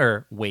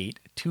counterweight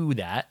to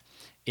that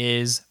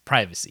is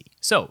privacy.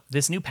 So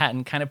this new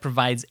patent kind of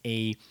provides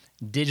a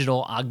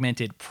digital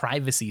augmented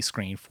privacy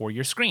screen for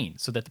your screen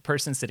so that the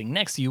person sitting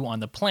next to you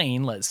on the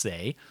plane, let's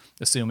say,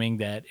 assuming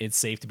that it's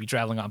safe to be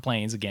traveling on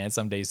planes again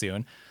someday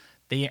soon,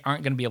 they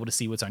aren't going to be able to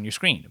see what's on your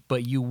screen,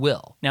 but you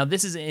will. Now,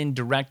 this is in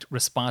direct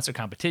response or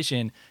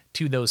competition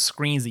to those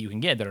screens that you can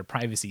get that are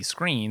privacy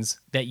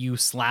screens that you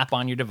slap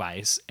on your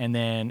device, and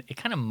then it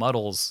kind of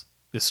muddles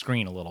the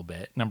screen a little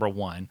bit, number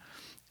one.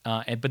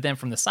 But then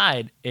from the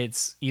side,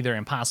 it's either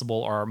impossible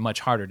or much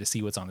harder to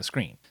see what's on the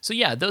screen. So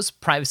yeah, those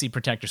privacy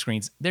protector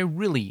screens, they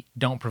really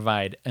don't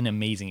provide an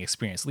amazing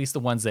experience, at least the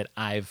ones that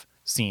I've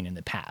seen in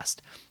the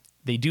past.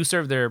 They do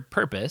serve their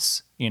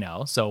purpose,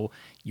 so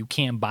you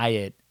can buy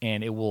it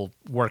and it will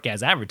work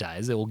as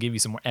advertised. It will give you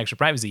some more extra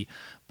privacy.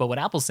 But what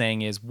Apple's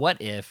saying is,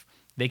 what if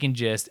they can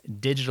just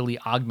digitally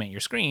augment your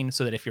screen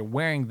so that if you're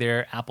wearing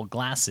their Apple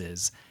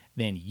glasses,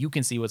 then you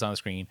can see what's on the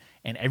screen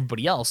and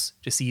everybody else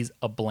just sees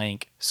a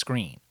blank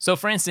screen. So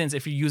for instance,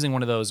 if you're using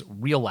one of those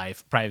real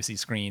life privacy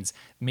screens,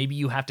 maybe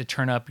you have to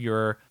turn up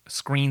your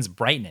screen's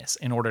brightness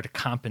in order to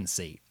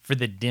compensate for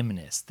the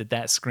dimness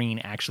that screen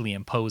actually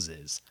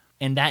imposes.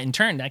 And that in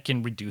turn, that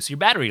can reduce your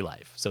battery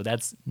life. So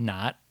that's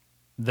not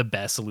the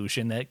best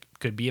solution that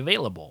could be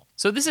available.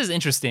 So this is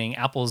interesting,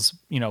 Apple's,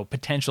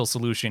 potential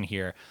solution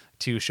here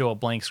to show a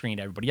blank screen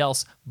to everybody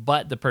else,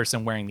 but the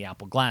person wearing the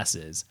Apple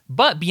glasses.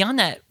 But beyond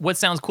that, what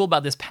sounds cool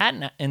about this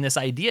patent and this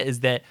idea is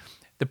that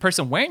the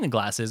person wearing the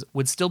glasses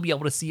would still be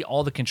able to see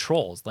all the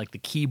controls, like the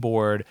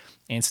keyboard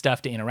and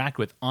stuff to interact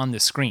with on the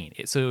screen.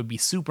 So it would be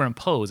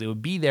superimposed. It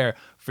would be there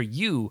for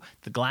you,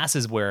 the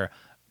glasses wearer,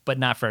 but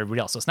not for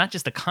everybody else. So it's not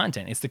just the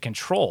content, it's the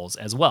controls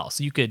as well.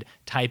 So you could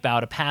type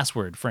out a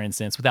password, for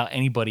instance, without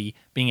anybody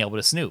being able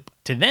to snoop.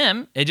 To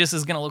them, it just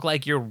is going to look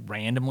like you're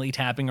randomly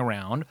tapping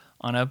around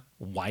on a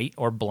white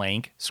or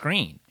blank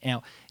screen.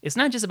 Now, it's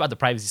not just about the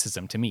privacy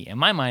system to me. In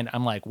my mind,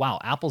 I'm like, wow,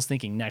 Apple's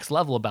thinking next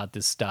level about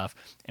this stuff,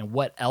 and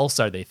what else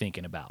are they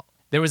thinking about?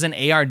 There was an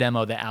AR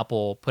demo that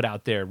Apple put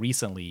out there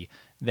recently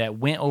that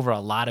went over a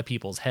lot of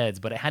people's heads,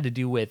 but it had to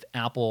do with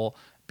Apple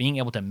being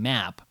able to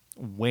map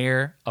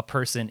where a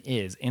person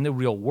is in the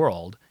real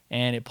world,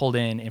 and it pulled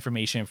in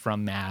information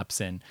from maps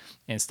and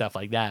stuff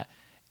like that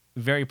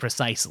very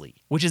precisely,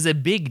 which is a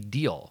big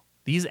deal.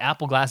 These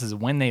Apple glasses,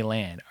 when they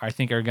land, I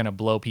think are going to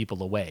blow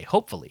people away,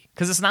 hopefully.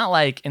 Because it's not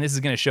like, and this is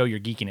going to show your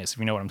geekiness if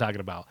you know what I'm talking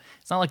about,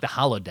 it's not like the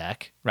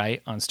holodeck,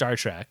 right, on Star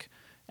Trek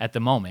at the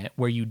moment,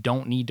 where you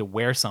don't need to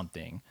wear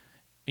something,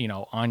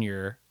 on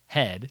your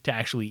head to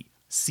actually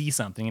see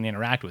something and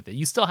interact with it.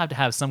 You still have to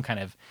have some kind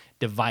of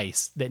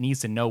device that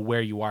needs to know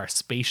where you are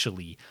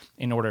spatially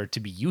in order to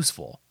be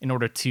useful, in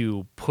order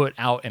to put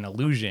out an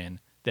illusion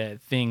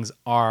that things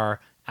are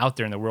out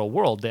there in the real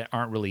world that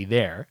aren't really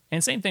there.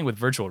 And same thing with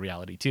virtual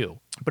reality too.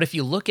 But if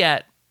you look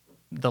at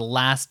the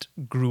last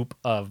group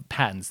of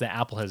patents that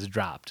Apple has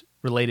dropped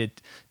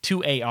related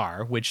to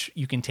AR, which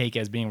you can take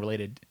as being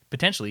related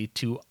potentially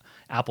to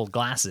Apple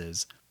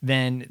glasses,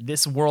 then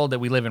this world that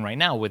we live in right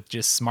now with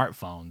just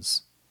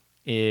smartphones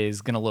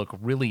is going to look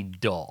really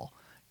dull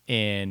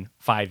in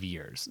 5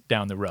 years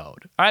down the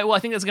road. All right, well, I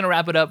think that's going to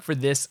wrap it up for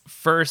this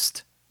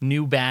first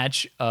new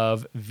batch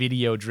of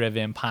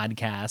video-driven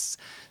podcasts.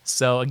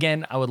 So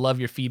again, I would love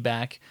your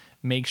feedback.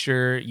 make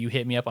sure you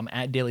hit me up. I'm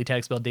at Daily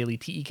Tech, spelled Daily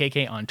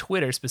Tekk on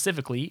Twitter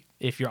specifically.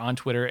 If you're on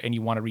Twitter and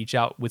you want to reach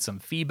out with some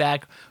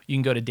feedback, you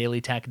can go to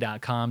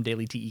dailytech.com,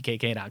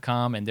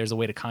 dailytekk.com, and there's a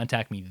way to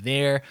contact me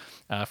there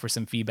for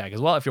some feedback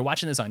as well. If you're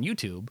watching this on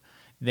YouTube,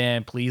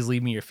 then please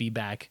leave me your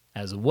feedback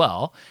as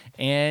well.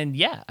 And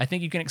yeah, I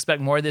think you can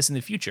expect more of this in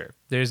the future.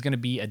 There's going to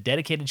be a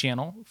dedicated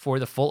channel for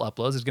the full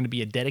uploads. There's going to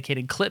be a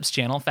dedicated clips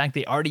channel. In fact,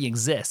 they already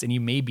exist, and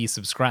you may be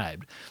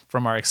subscribed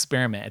from our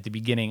experiment at the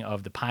beginning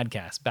of the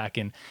podcast back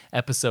in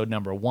episode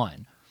number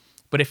 1.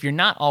 But if you're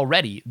not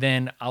already,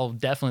 then I'll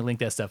definitely link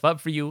that stuff up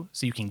for you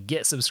so you can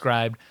get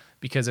subscribed,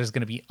 because there's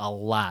going to be a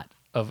lot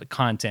of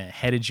content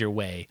headed your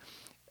way.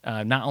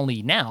 Not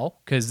only now,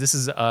 because this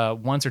is a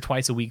once or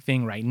twice a week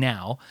thing right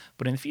now,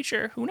 but in the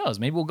future, who knows?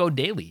 Maybe we'll go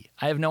daily.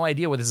 I have no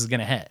idea where this is going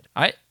to head.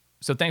 All right,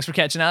 so thanks for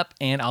catching up,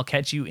 and I'll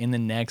catch you in the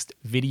next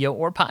video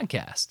or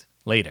podcast.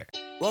 Later.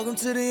 Welcome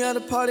to the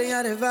other party,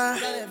 I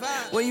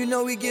vibe. When you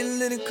know we getting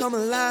lit and come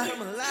alive.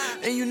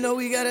 And you know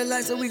we got a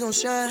light, so we gon'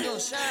 shine.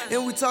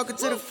 And we talking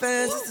to the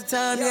fans, it's the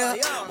time, yeah.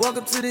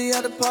 Welcome to the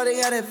other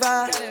party, I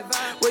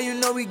vibe. When you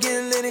know we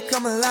getting lit and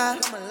come alive.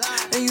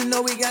 And you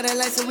know we got a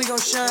light, so we gon'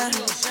 shine.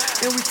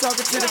 And we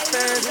talking to the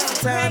fans,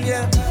 it's the time,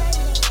 yeah.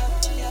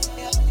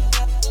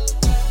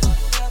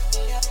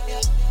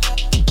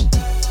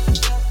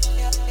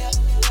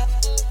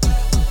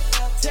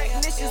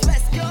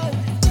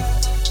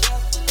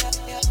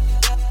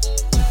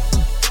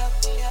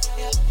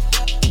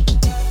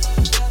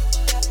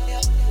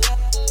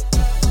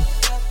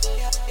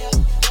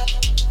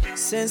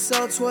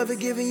 Since 12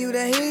 giving you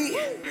the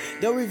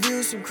heat. The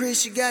reviews from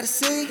Chris you gotta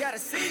see.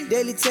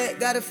 Daily Tech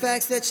got the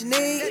facts that you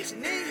need.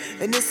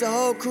 And it's the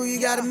whole crew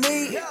you gotta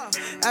meet.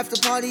 After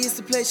party is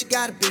the place you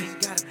gotta be.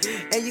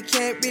 And you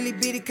can't really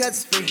beat it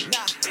cause it's free.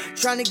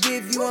 Trying to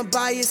give you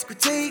unbiased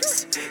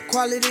critiques.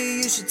 Quality,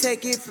 you should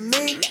take it from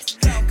me.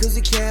 Cause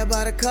we care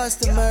about the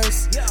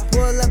customers.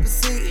 Pull up a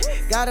seat,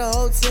 got a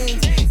whole team.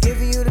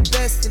 Giving you the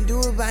best and do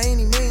it by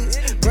any means.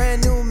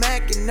 Brand new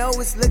Mac and know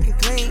it's looking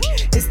clean.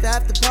 It's the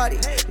after party,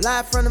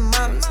 live from the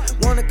mountains.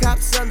 Wanna cop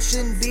something,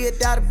 shouldn't be a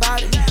doubt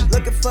about it.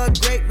 Looking for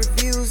great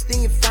reviews,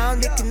 then you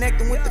found it.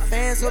 Connecting with the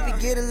fans, hope you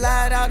get a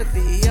lot out of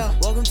it, yeah.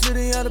 Welcome to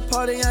the other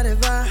party, I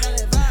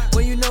vibe.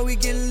 When you know we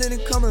getting lit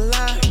and come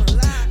alive.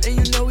 And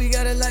you know we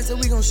got a light, so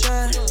we gon'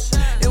 shine.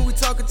 And we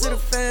talking to the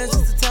fans,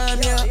 it's the time,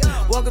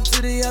 yeah. Welcome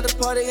to the other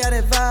party,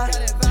 I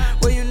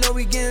vibe. When you know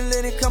we getting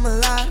lit and come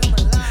alive.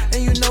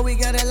 And you know we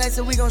got a light,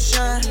 so we gon'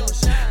 shine.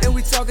 And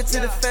we talking to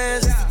the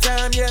fans, it's the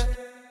time, yeah.